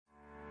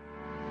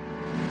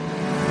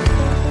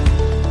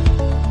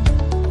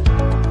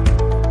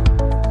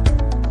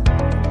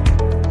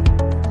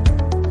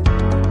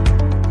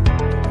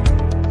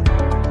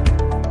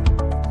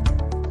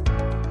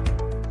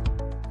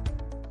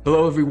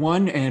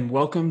everyone, and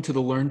welcome to the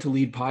Learn to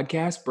Lead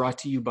podcast brought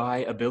to you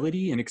by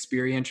Ability, an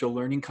experiential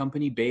learning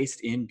company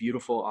based in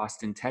beautiful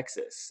Austin,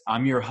 Texas.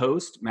 I'm your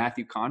host,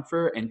 Matthew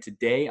Confer, and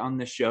today on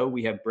the show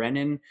we have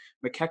Brennan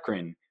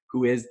McEachran,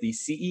 who is the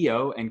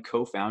CEO and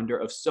co-founder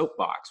of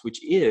Soapbox,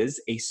 which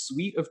is a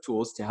suite of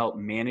tools to help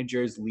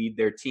managers lead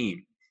their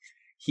team.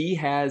 He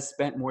has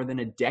spent more than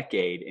a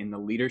decade in the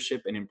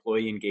leadership and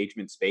employee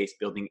engagement space,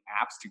 building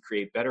apps to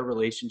create better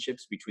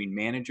relationships between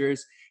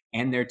managers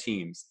and their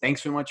teams.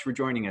 Thanks so much for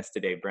joining us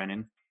today,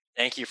 Brennan.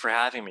 Thank you for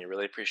having me.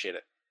 Really appreciate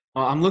it.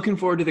 Well, I'm looking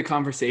forward to the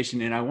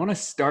conversation, and I want to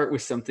start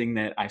with something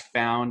that I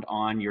found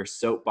on your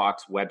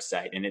Soapbox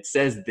website. And it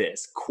says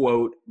this,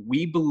 quote,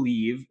 "We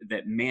believe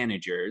that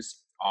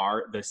managers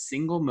are the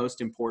single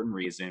most important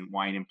reason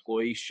why an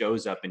employee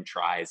shows up and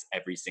tries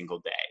every single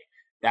day.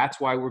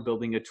 That's why we're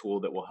building a tool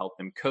that will help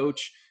them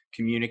coach,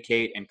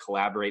 communicate, and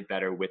collaborate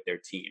better with their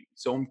team."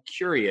 So I'm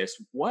curious,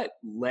 what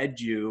led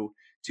you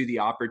to the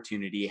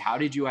opportunity? How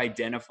did you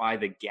identify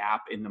the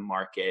gap in the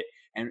market?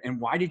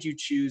 And why did you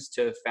choose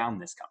to found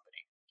this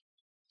company?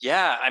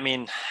 Yeah, I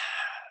mean,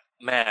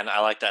 man, I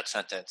like that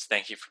sentence.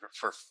 Thank you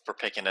for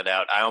picking it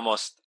out. I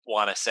almost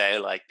want to say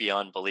like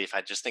beyond belief.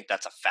 I just think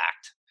that's a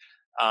fact.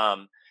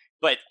 Um,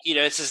 but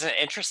this is an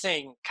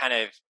interesting kind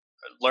of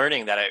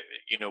learning that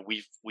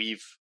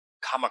we've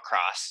come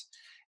across,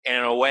 and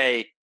in a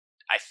way,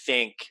 I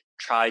think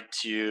tried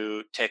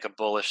to take a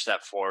bullish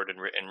step forward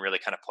and really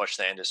kind of push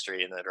the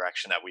industry in the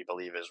direction that we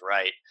believe is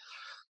right.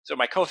 So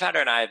my co-founder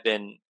and I have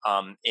been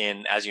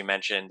in, as you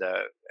mentioned,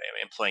 the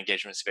employee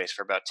engagement space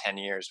for about 10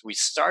 years. We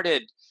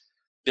started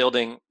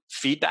building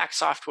feedback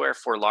software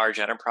for large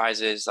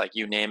enterprises, like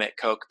you name it,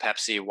 Coke,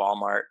 Pepsi,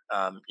 Walmart,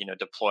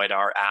 deployed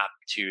our app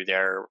to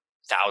their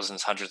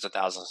thousands, hundreds of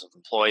thousands of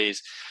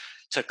employees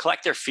to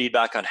collect their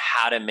feedback on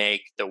how to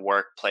make the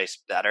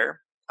workplace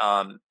better.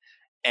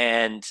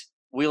 And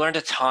we learned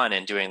a ton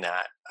in doing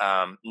that.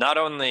 Not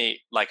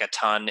only like a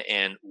ton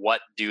in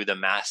what do the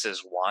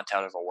masses want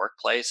out of a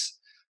workplace,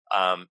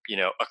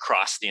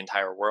 across the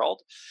entire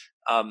world.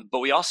 But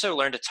we also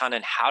learned a ton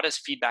in how does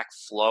feedback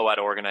flow at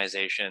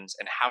organizations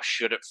and how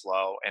should it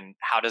flow and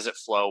how does it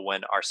flow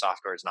when our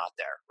software is not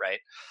there,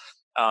 right?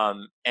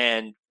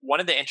 And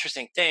one of the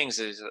interesting things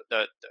is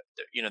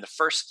the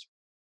first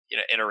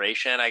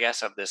iteration, I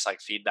guess, of this like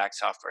feedback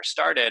software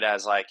started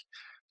as like,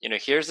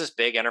 here's this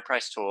big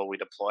enterprise tool we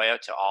deploy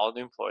out to all of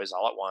the employees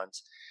all at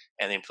once,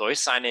 and the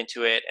employees sign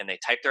into it and they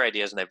type their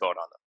ideas and they vote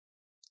on them.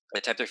 They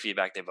type their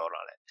feedback, they vote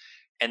on it.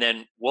 And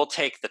then we'll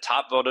take the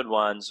top voted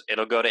ones.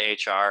 It'll go to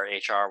HR.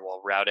 HR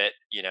will route it,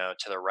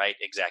 to the right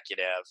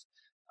executive,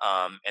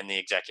 and the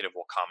executive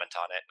will comment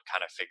on it and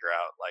kind of figure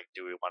out like,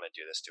 do we want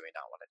to do this? Do we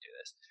not want to do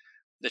this?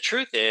 The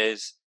truth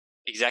is,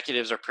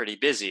 executives are pretty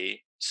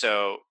busy,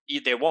 so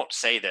they won't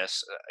say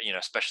this,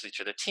 especially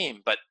to the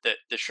team. But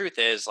the truth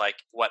is, like,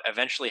 what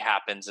eventually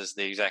happens is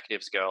the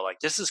executives go like,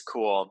 "This is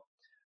cool.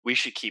 We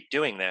should keep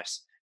doing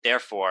this.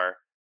 Therefore,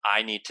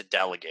 I need to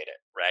delegate it."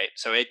 Right?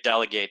 So it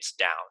delegates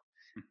down.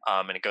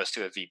 And it goes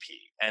to a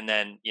VP, and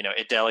then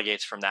it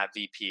delegates from that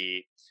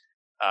VP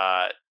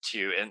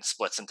and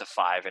splits into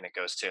five, and it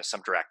goes to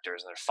some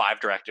directors, and there's five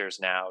directors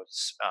now,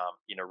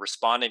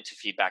 responding to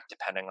feedback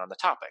depending on the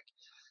topic,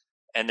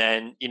 and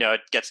then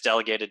it gets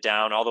delegated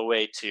down all the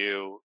way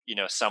to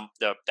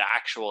the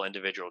actual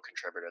individual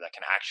contributor that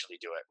can actually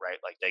do it, right?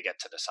 Like they get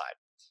to decide,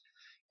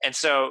 and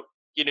so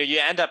you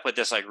end up with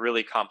this like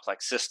really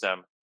complex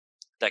system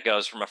that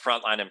goes from a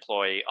frontline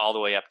employee all the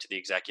way up to the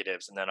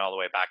executives and then all the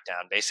way back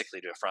down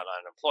basically to a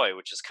frontline employee,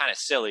 which is kind of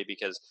silly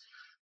because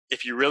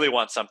if you really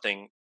want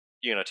something,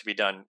 to be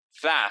done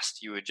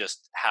fast, you would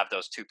just have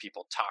those two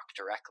people talk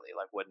directly.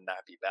 Like, wouldn't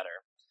that be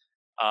better?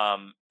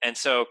 And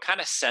so kind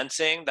of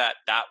sensing that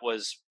that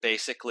was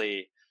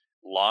basically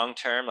long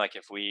term, like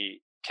if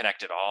we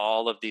connected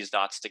all of these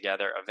dots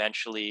together,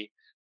 eventually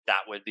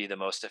that would be the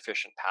most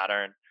efficient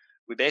pattern.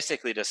 We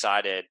basically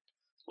decided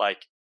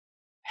like,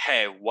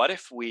 hey, what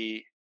if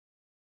we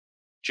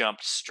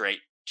jumped straight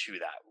to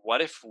that? What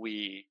if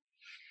we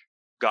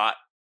got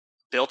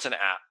built an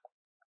app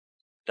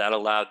that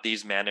allowed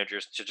these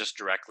managers to just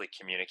directly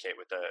communicate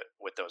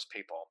with those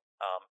people,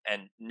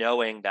 and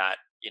knowing that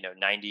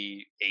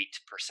 98%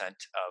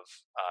 of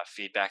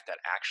feedback that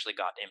actually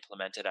got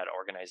implemented at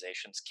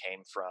organizations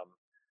came from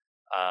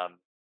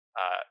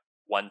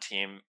one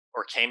team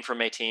or came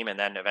from a team and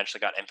then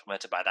eventually got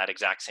implemented by that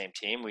exact same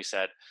team. We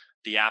said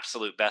the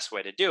absolute best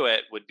way to do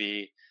it would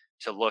be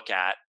to look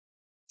at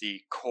the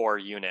core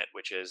unit,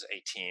 which is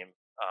a team,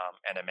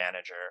 and a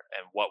manager,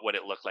 and what would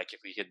it look like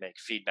if we could make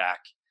feedback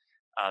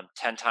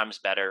 10 times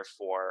better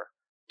for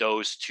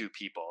those two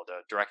people,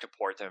 the direct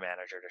report, the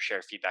manager, to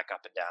share feedback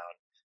up and down,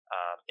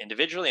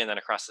 individually and then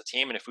across the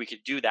team. And if we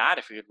could do that,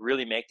 if we could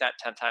really make that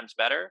 10 times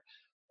better,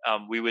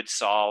 we would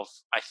solve,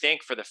 I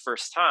think, for the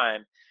first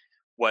time,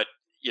 what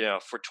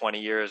for 20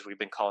 years we've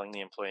been calling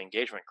the employee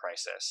engagement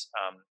crisis.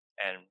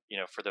 And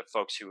for the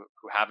folks who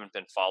haven't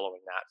been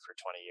following that for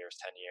 20 years,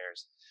 10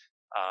 years,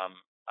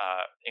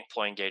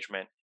 employee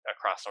engagement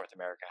across North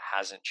America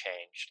hasn't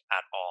changed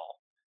at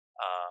all.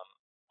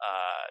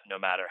 no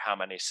matter how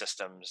many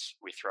systems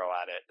we throw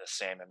at it, the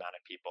same amount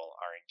of people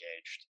are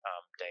engaged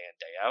day in,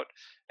 day out.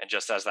 And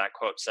just as that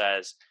quote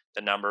says,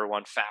 the number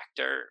one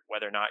factor,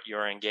 whether or not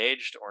you're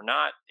engaged or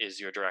not, is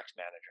your direct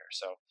manager.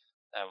 So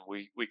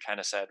we kind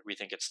of said we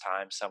think it's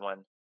time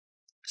someone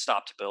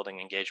stopped building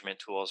engagement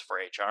tools for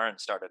HR and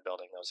started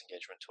building those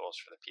engagement tools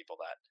for the people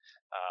that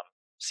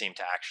seem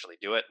to actually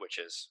do it, which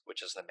is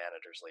the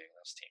managers leading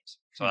those teams.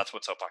 So that's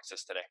what Soapbox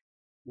is today.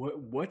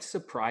 What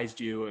surprised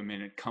you? I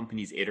mean,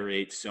 companies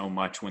iterate so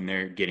much when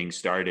they're getting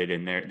started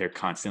and they're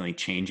constantly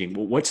changing.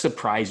 Well, what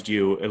surprised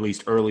you, at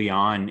least early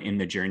on in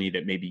the journey,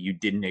 that maybe you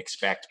didn't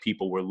expect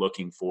people were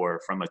looking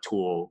for from a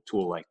tool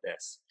like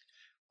this?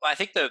 Well, I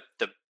think the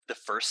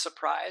first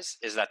surprise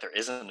is that there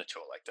isn't a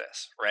tool like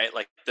this, right?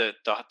 Like the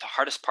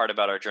hardest part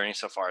about our journey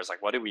so far is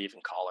like, what do we even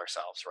call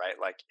ourselves, right?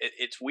 Like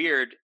it's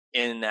weird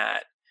in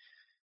that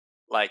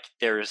like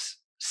there's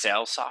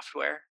sales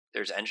software,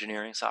 there's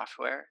engineering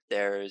software,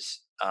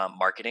 there's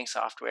marketing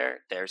software,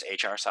 there's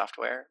HR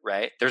software,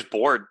 right? There's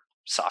board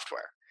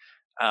software,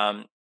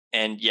 um,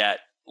 and yet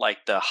like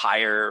the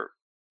higher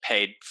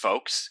paid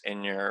folks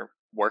in your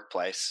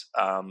workplace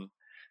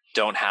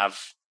don't have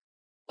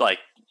like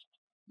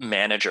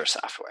manager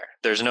software.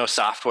 There's no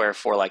software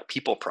for like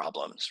people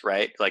problems,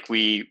 right? Like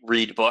we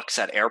read books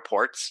at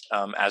airports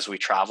as we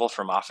travel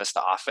from office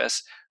to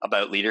office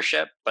about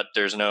leadership, but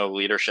there's no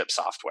leadership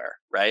software,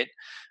 right?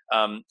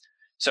 Um,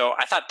 so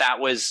I thought that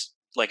was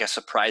like a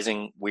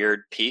surprising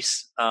weird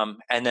piece.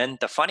 And then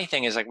the funny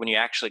thing is like when you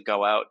actually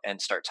go out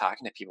and start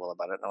talking to people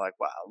about it, they're like,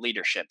 wow,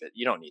 leadership,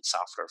 you don't need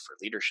software for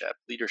leadership.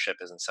 Leadership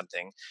isn't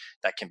something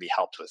that can be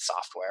helped with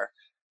software.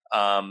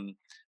 Um,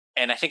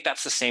 and I think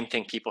that's the same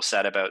thing people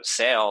said about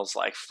sales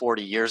like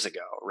 40 years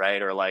ago,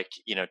 right? Or like,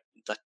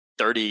 the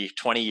 30,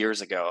 20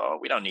 years ago, oh,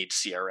 we don't need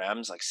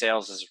CRMs. Like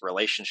sales is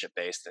relationship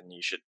based and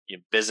you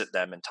visit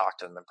them and talk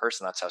to them in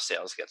person. That's how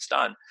sales gets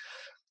done.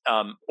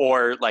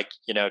 Or like,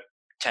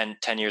 10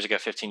 years ago,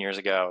 15 years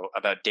ago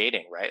about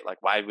dating, right? Like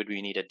why would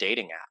we need a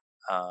dating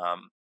app?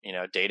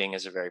 Dating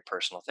is a very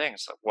personal thing.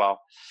 So,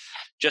 well,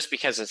 just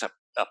because it's a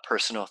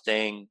personal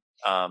thing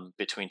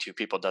between two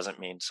people doesn't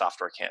mean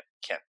software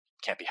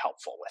can't be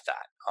helpful with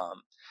that.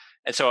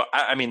 And so,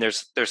 I mean,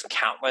 there's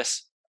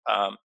countless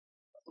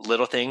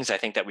little things I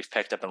think that we've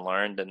picked up and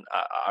learned, and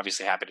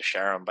obviously happy to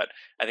share them. But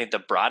I think the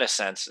broadest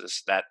sense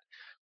is that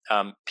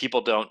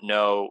people don't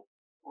know,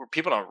 or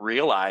people don't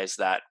realize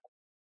that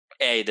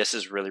this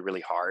is really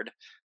really hard,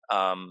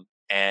 and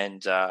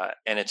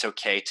it's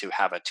okay to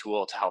have a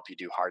tool to help you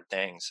do hard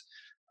things.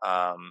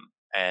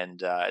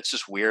 And it's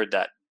just weird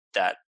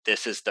that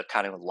this is the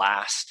kind of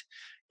last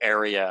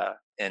area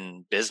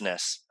in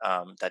business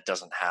that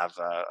doesn't have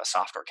a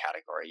software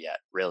category yet,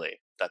 really,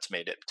 that's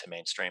made it to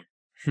mainstream.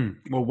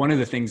 Well, one of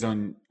the things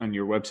on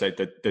your website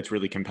that's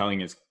really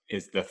compelling is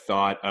the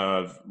thought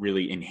of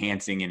really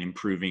enhancing and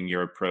improving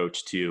your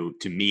approach to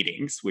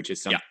meetings, which is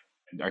Yeah. something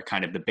are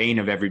kind of the bane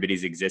of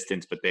everybody's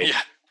existence, but they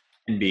Yeah.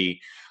 can be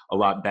a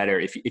lot better.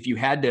 If you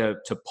had to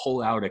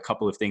pull out a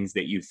couple of things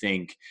that you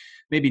think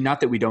maybe not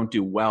that we don't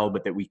do well,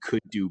 but that we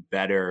could do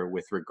better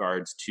with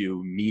regards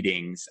to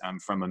meetings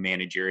from a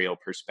managerial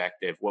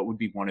perspective, what would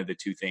be one of the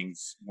two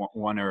things,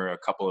 one or a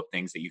couple of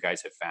things that you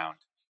guys have found?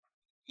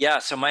 Yeah.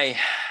 So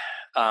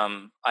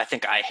I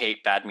think I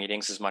hate bad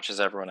meetings as much as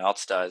everyone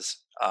else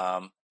does.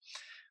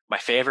 My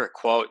favorite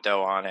quote,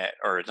 though, on it,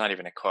 or it's not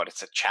even a quote,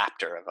 it's a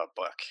chapter of a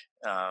book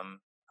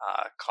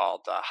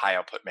called High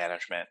Output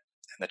Management.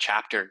 And the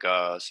chapter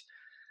goes,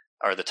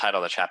 or the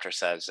title of the chapter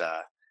says,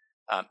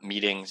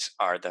 meetings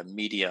are the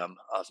medium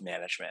of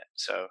management.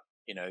 So,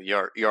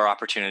 your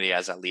opportunity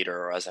as a leader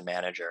or as a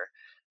manager,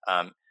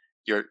 um,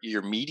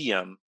 your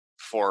medium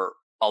for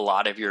a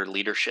lot of your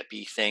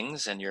leadershipy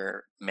things and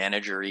your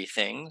managery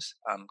things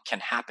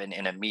can happen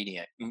in a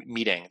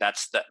meeting.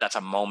 That's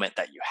a moment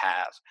that you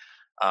have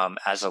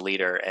as a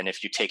leader, and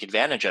if you take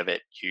advantage of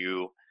it,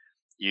 you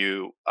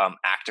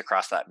act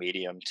across that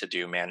medium to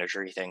do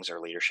managery things or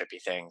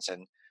leadershipy things.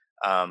 And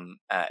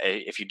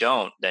if you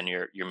don't, then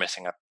you're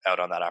missing out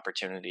on that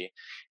opportunity.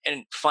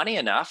 And funny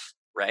enough,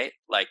 right?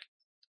 Like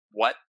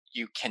what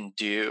you can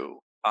do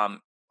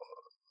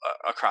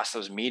across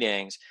those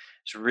meetings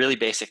is really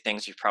basic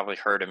things you've probably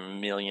heard a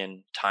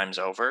million times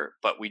over,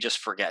 but we just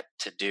forget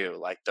to do.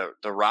 Like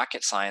the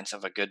rocket science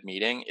of a good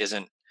meeting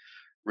isn't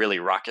really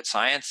rocket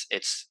science.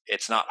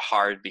 It's not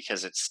hard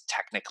because it's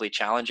technically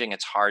challenging.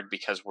 It's hard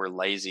because we're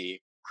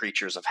lazy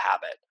creatures of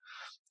habit.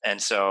 And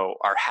so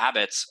our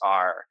habits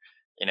are,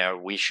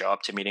 we show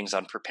up to meetings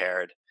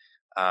unprepared.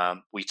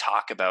 We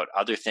talk about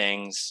other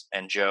things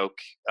and joke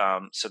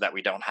so that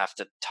we don't have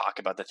to talk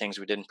about the things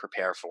we didn't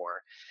prepare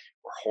for.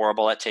 We're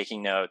horrible at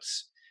taking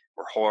notes.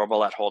 We're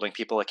horrible at holding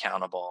people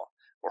accountable.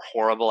 We're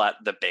horrible at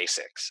the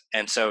basics.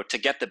 And so to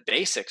get the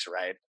basics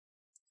right,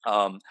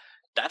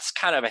 that's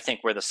kind of, I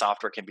think, where the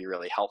software can be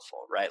really helpful,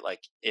 right? Like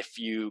if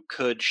you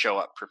could show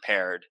up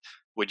prepared,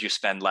 would you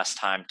spend less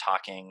time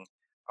talking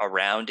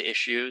around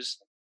issues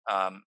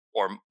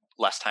or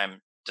less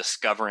time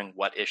discovering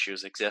what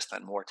issues exist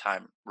and more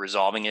time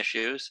resolving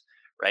issues,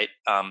 right?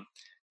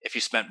 if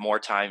you spent more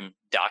time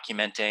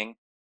documenting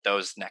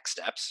those next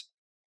steps,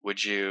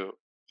 would you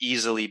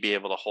easily be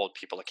able to hold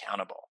people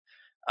accountable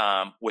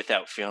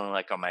without feeling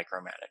like a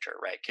micromanager,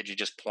 right? Could you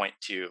just point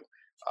to,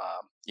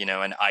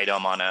 an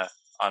item on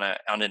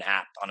an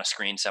app on a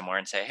screen somewhere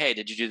and say, "Hey,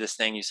 did you do this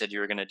thing you said you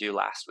were going to do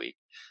last week?"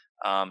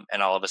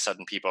 And all of a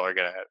sudden, people are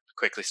going to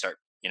quickly start,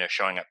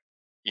 showing up,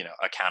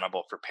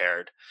 accountable,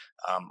 prepared,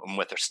 and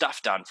with their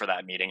stuff done for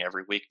that meeting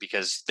every week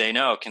because they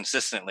know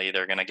consistently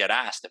they're going to get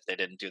asked if they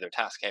didn't do their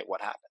task. Hey,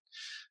 what happened?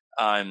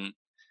 Um,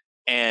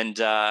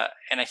 and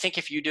I think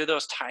if you do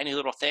those tiny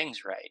little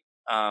things right,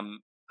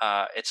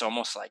 it's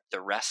almost like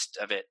the rest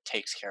of it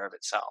takes care of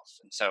itself.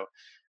 And so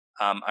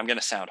I'm going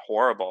to sound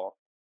horrible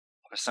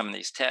with some of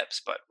these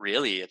tips, but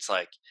really, it's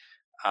like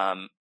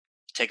um,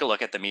 take a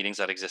look at the meetings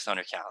that exist on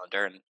your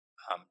calendar, and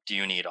do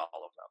you need all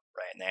of them,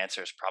 right? And the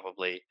answer is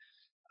probably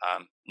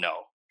no.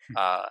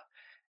 Uh,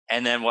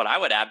 and then what I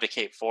would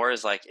advocate for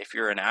is like if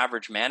you're an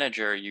average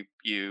manager, you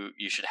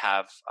should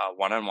have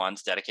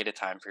one-on-ones, dedicated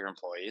time for your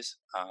employees,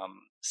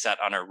 set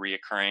on a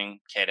reoccurring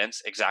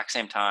cadence, exact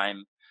same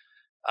time,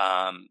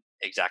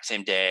 exact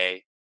same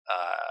day,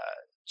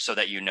 so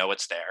that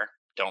it's there.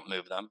 Don't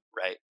move them,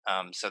 right?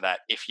 So that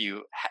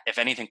if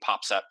anything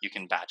pops up, you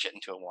can batch it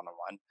into a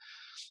one-on-one.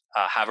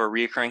 Have a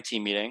reoccurring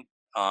team meeting,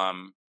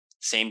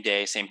 same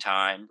day, same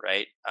time,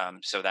 right?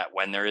 So that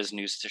when there is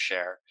news to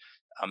share,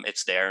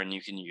 it's there and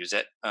you can use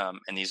it.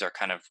 And these are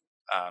kind of,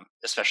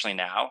 especially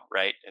now,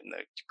 right, in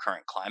the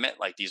current climate,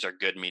 like these are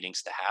good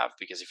meetings to have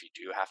because if you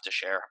do have to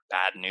share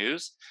bad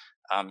news,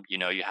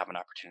 you have an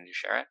opportunity to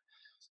share it.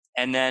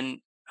 And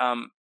then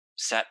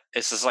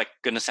this is like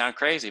going to sound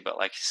crazy, but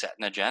like set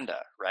an agenda,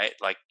 right?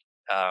 Like,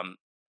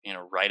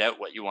 write out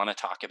what you want to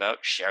talk about,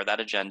 share that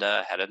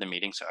agenda ahead of the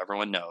meeting so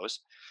everyone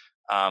knows.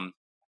 Um,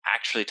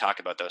 Actually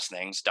talk about those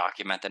things,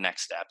 document the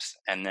next steps,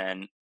 and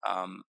then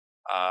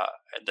at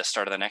the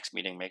start of the next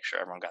meeting, make sure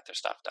everyone got their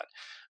stuff done.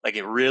 Like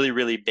it really,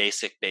 really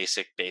basic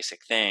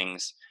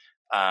things.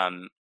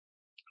 Um,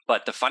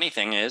 but the funny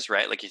thing is,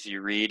 right, like if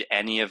you read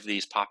any of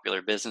these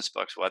popular business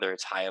books, whether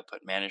it's High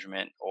Output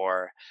Management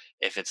or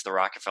if it's the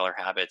Rockefeller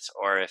Habits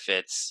or if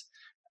it's,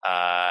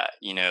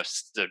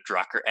 the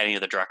Drucker, any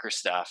of the Drucker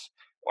stuff,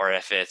 or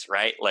if it's,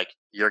 right, like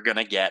you're going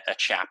to get a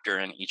chapter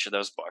in each of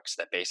those books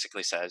that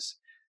basically says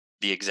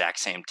the exact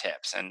same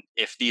tips. And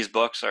if these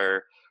books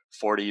are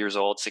 40 years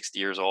old, 60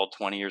 years old,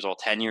 20 years old,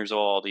 10 years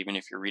old, even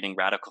if you're reading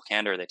Radical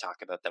Candor, they talk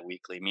about that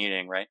weekly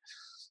meeting, right?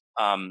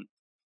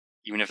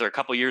 Even if they're a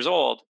couple years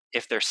old,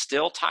 if they're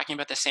still talking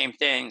about the same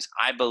things,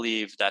 I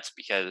believe that's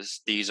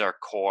because these are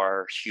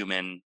core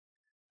human,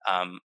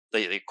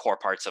 the core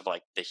parts of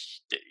like the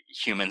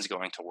humans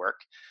going to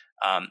work.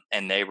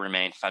 And they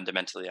remain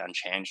fundamentally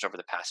unchanged over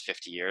the past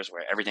 50 years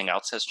where everything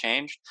else has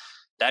changed.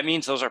 That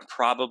means those are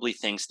probably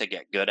things to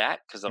get good at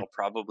because they'll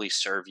probably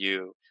serve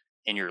you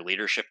in your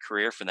leadership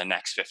career for the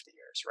next 50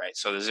 years, right?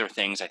 So those are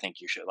things I think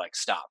you should like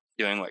stop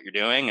doing what you're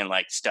doing and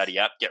like study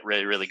up, get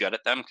really, really good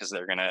at them because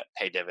they're going to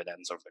pay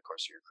dividends over the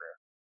course of your career.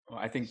 Well,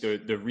 I think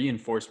the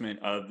reinforcement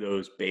of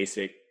those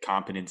basic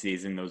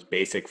competencies and those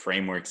basic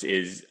frameworks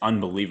is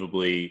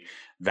unbelievably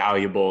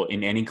valuable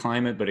in any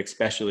climate, but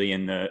especially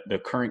in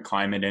the current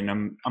climate.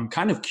 And I'm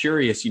kind of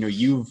curious,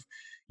 you've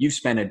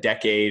spent a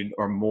decade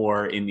or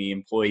more in the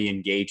employee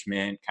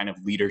engagement kind of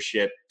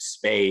leadership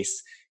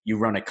space. You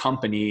run a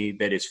company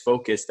that is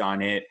focused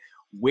on it.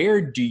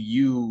 Where do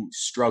you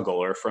struggle,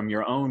 or from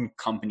your own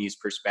company's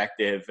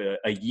perspective,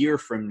 a year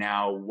from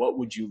now, what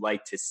would you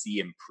like to see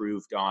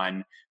improved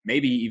on,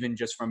 maybe even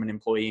just from an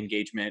employee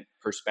engagement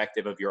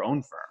perspective of your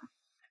own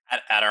firm?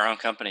 At our own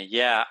company,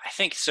 yeah, I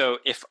think so.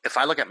 If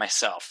I look at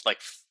myself,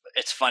 like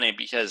it's funny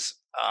because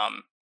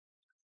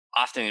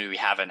often we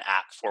have an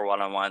app for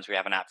one-on-ones, we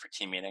have an app for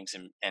team meetings,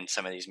 and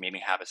some of these meeting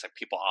habits, like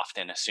people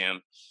often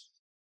assume,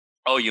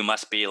 oh, you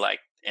must be like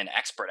an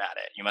expert at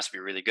it, you must be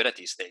really good at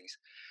these things.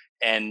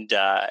 And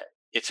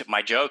it's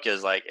my joke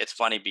is like it's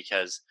funny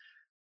because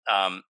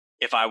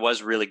if I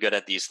was really good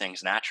at these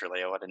things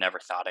naturally, I would have never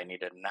thought I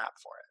needed an app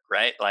for it,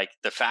 right? Like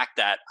the fact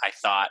that I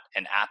thought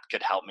an app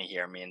could help me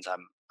here means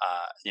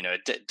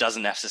it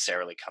doesn't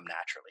necessarily come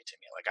naturally to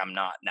me. Like I'm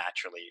not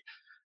naturally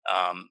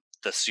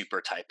the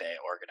super type A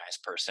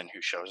organized person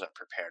who shows up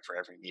prepared for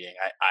every meeting.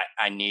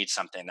 I need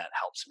something that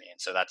helps me. And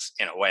so that's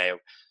in a way,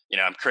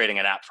 I'm creating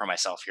an app for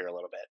myself here a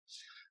little bit.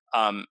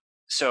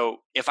 So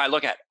if I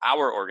look at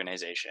our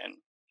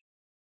organization,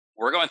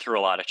 we're going through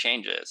a lot of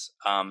changes.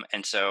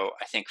 And so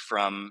I think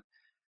from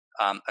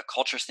a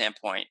culture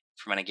standpoint,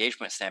 from an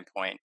engagement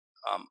standpoint,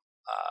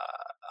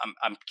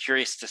 I'm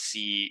curious to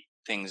see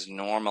things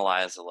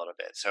normalize a little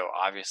bit. So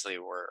obviously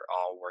we're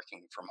all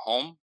working from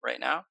home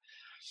right now,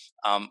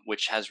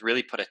 which has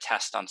really put a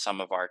test on some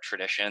of our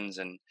traditions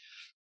and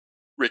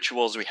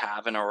rituals we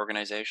have in our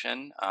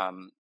organization.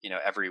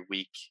 Every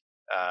week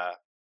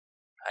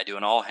I do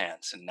an all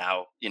hands, and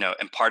now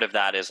and part of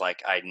that is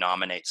like I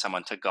nominate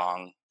someone to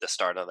gong the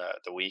start of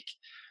the week,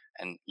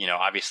 and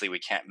obviously we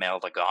can't mail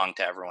the gong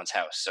to everyone's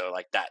house, so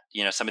like that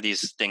some of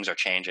these things are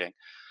changing.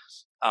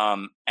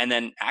 And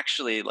then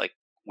actually, like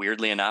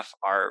weirdly enough,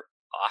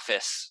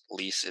 office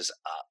lease is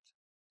up,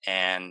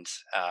 and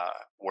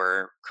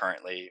we're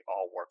currently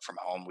all work from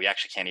home. We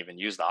actually can't even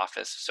use the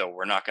office, so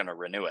we're not going to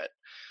renew it.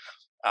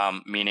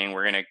 Meaning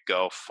we're going to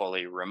go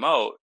fully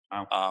remote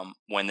Wow.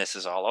 when this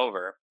is all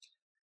over.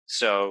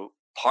 So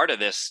part of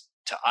this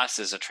to us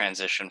is a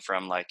transition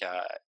from like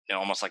a,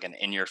 almost like an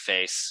in your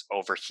face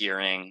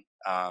overhearing,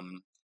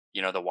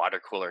 the water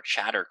cooler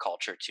chatter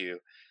culture to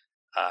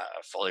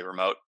fully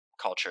remote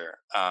culture.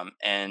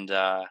 And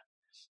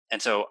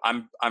so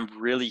I'm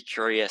really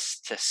curious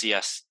to see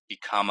us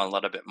become a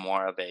little bit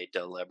more of a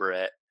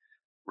deliberate,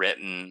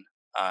 written,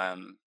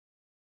 um,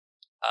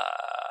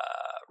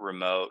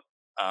 remote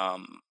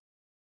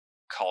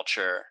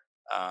culture,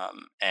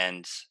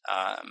 and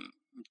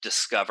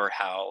discover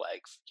how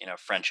like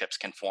friendships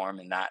can form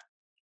in that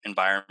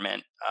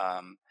environment,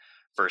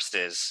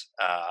 versus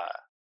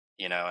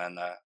in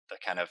the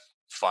kind of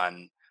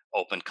fun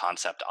open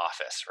concept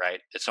office,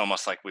 right? It's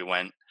almost like we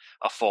went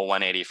a full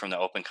 180 from the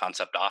open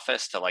concept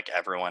office to like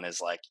everyone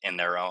is like in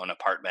their own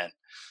apartment,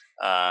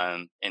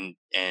 in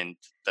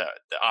the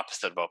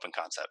opposite of open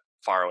concept,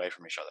 far away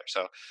from each other.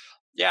 So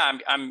yeah,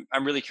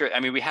 I'm really curious. I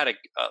mean, we had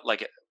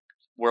like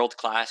world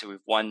class. We've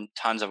won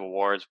tons of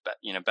awards, but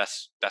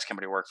best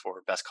company to work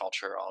for, best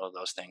culture, all of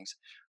those things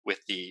with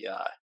the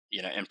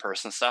in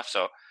person stuff.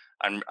 So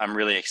I'm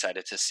really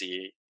excited to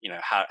see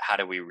how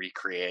do we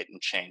recreate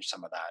and change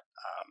some of that,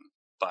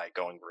 by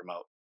going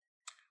remote.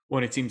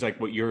 Well, it seems like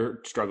what you're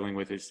struggling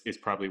with is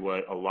probably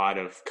what a lot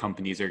of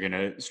companies are going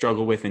to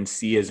struggle with and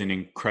see as an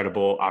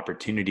incredible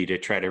opportunity to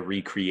try to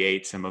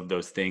recreate some of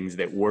those things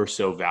that were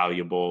so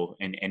valuable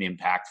and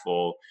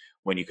impactful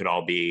when you could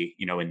all be,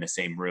 in the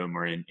same room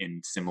or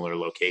in similar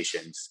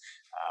locations.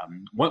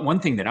 One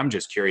thing that I'm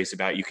just curious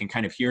about, you can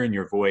kind of hear in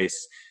your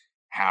voice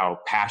how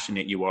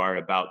passionate you are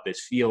about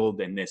this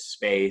field and this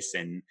space,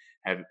 and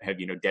have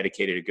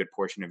dedicated a good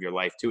portion of your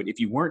life to it. If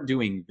you weren't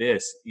doing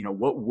this,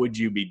 what would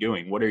you be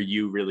doing? What are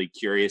you really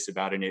curious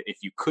about? And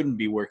if you couldn't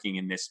be working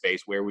in this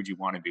space, where would you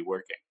want to be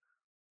working?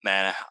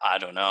 Man, I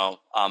don't know.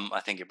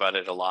 I think about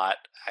it a lot,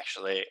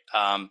 actually.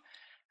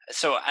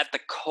 So at the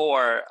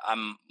core,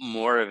 I'm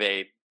more of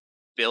a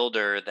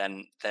builder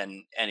than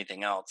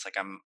anything else. Like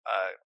I'm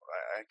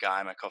a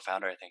guy, my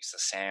co-founder, I think, is the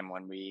same.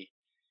 When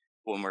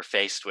we're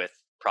faced with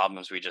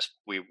problems, we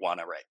want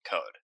to write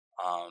code.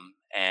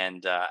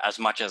 And as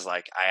much as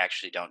like I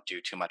actually don't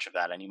do too much of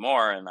that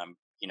anymore, and I'm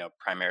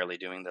primarily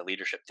doing the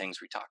leadership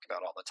things we talk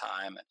about all the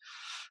time,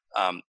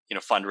 and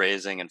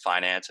fundraising and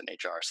finance and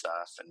HR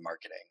stuff and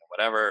marketing and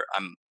whatever.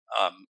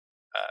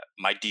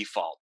 My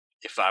default,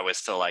 if I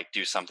was to like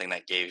do something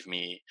that gave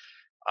me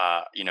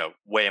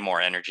way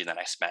more energy than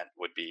I spent,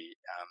 would be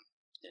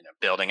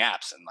building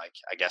apps. And like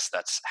I guess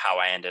that's how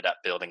I ended up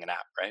building an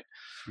app, right?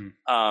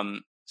 Hmm.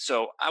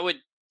 So I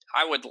would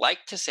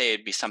like to say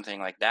it'd be something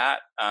like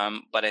that,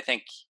 but I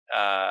think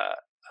I'm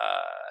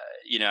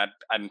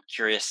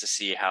curious to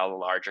see how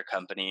larger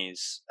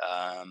companies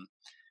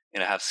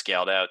have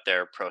scaled out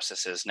their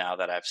processes now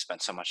that I've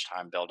spent so much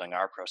time building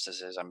our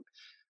processes. I'm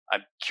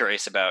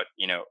curious about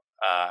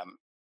um,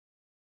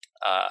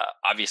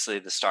 obviously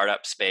the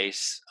startup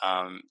space,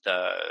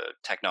 the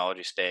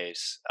technology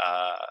space,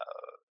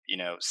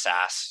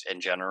 SaaS in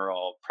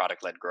general,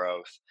 product led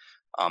growth,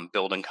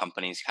 building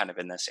companies kind of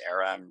in this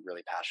era. I'm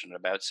really passionate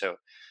about. So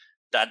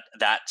that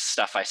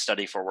stuff I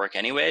study for work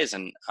anyways,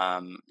 and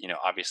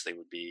obviously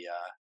would be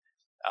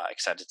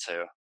excited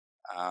to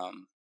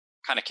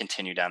kind of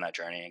continue down that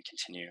journey and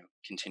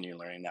continue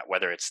learning that,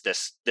 whether it's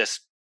this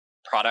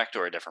product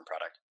or a different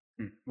product.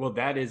 Well,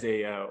 that is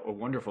a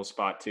wonderful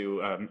spot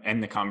to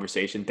end the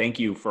conversation. Thank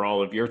you for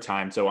all of your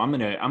time. So I'm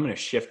gonna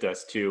shift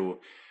us to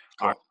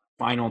our Cool.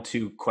 final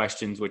two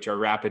questions, which are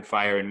rapid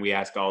fire, and we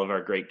ask all of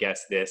our great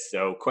guests this.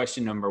 So,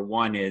 question number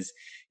one is,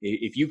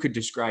 if you could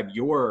describe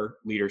your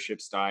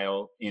leadership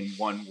style in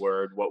one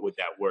word, what would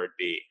that word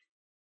be?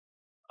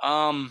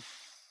 Um,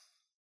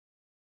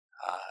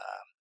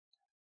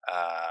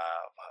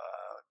 uh,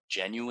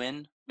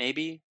 Genuine,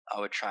 maybe. I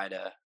would try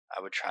to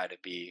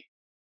be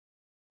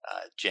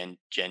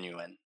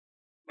genuine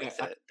with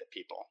I, the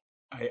people.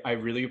 I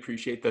really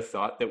appreciate the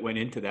thought that went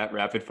into that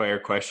rapid fire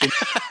question.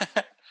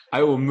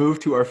 I will move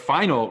to our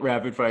final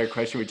rapid fire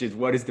question, which is,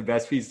 what is the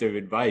best piece of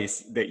advice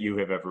that you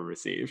have ever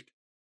received?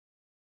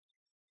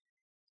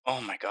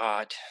 Oh my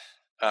God.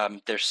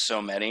 There's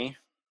so many.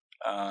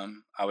 I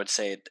would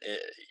say it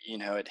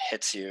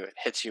hits you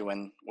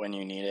when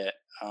you need it.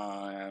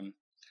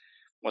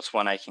 What's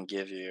one I can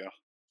give you?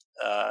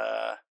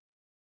 Uh,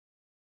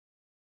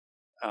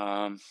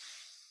 um,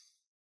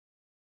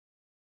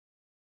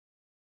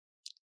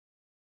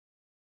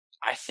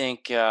 I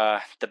think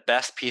the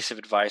best piece of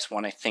advice,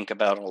 one I think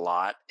about a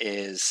lot,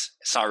 is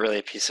it's not really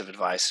a piece of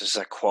advice. It's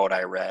a quote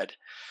I read,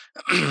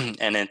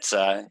 and it's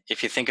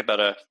if you think about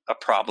a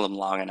problem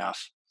long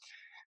enough,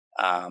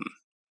 um,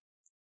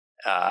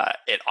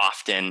 it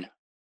often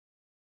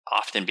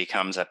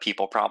becomes a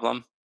people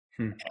problem,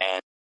 Hmm.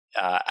 and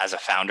as a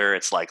founder,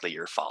 it's likely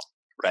your fault,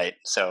 right?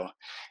 So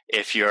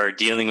if you're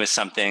dealing with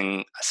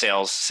something, a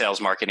sales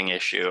marketing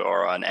issue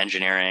or an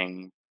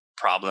engineering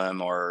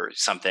problem or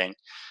something,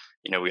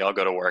 we all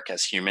go to work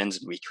as humans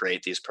and we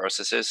create these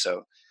processes.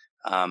 So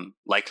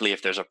likely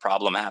if there's a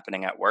problem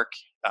happening at work,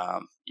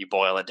 you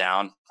boil it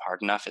down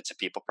hard enough, it's a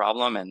people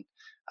problem. And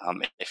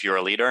if you're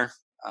a leader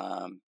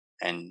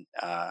and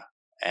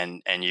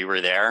you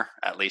were there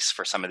at least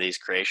for some of these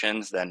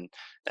creations, then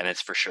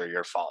it's for sure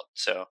your fault.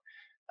 So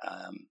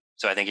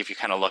I think if you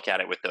kind of look at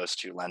it with those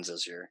two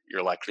lenses,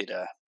 you're likely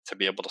to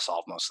be able to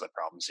solve most of the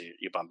problems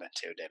you bump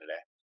into day to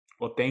day.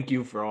 Well, thank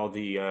you for all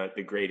the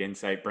great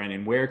insight,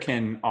 Brennan. Where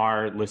can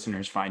our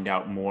listeners find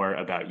out more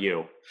about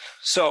you?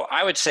 So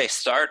I would say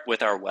start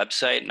with our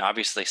website and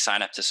obviously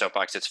sign up to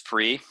Soapbox. It's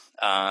free,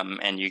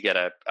 and you get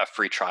a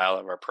free trial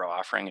of our pro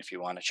offering if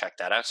you want to check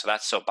that out. So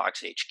that's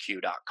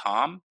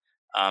soapboxhq.com.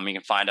 You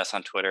can find us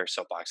on Twitter,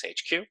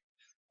 soapboxhq.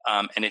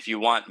 And if you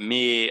want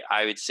me,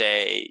 I would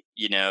say,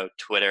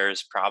 Twitter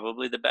is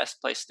probably the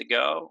best place to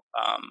go,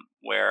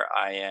 where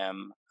I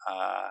am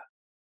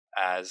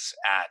as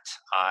at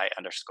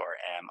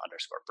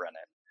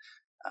I_am_Brennan.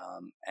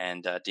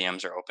 And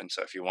DMs are open.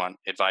 So if you want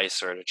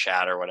advice or to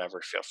chat or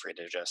whatever, feel free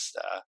to just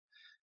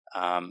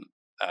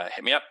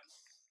hit me up.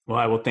 Well,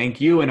 I will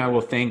thank you, and I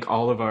will thank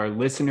all of our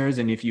listeners.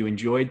 And if you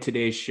enjoyed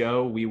today's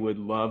show, we would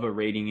love a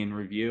rating and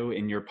review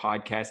in your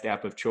podcast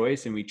app of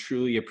choice. And we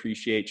truly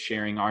appreciate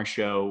sharing our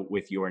show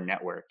with your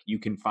network. You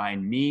can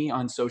find me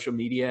on social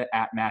media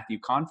at Matthew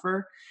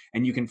Confer,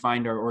 and you can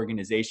find our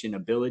organization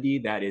Ability,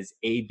 that is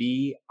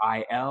ABILITIE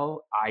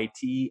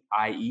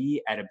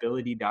at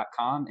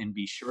ability.com. And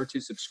be sure to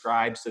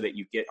subscribe so that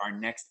you get our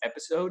next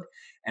episode.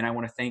 And I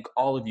want to thank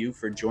all of you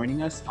for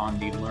joining us on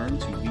the Learn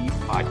to Lead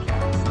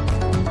podcast.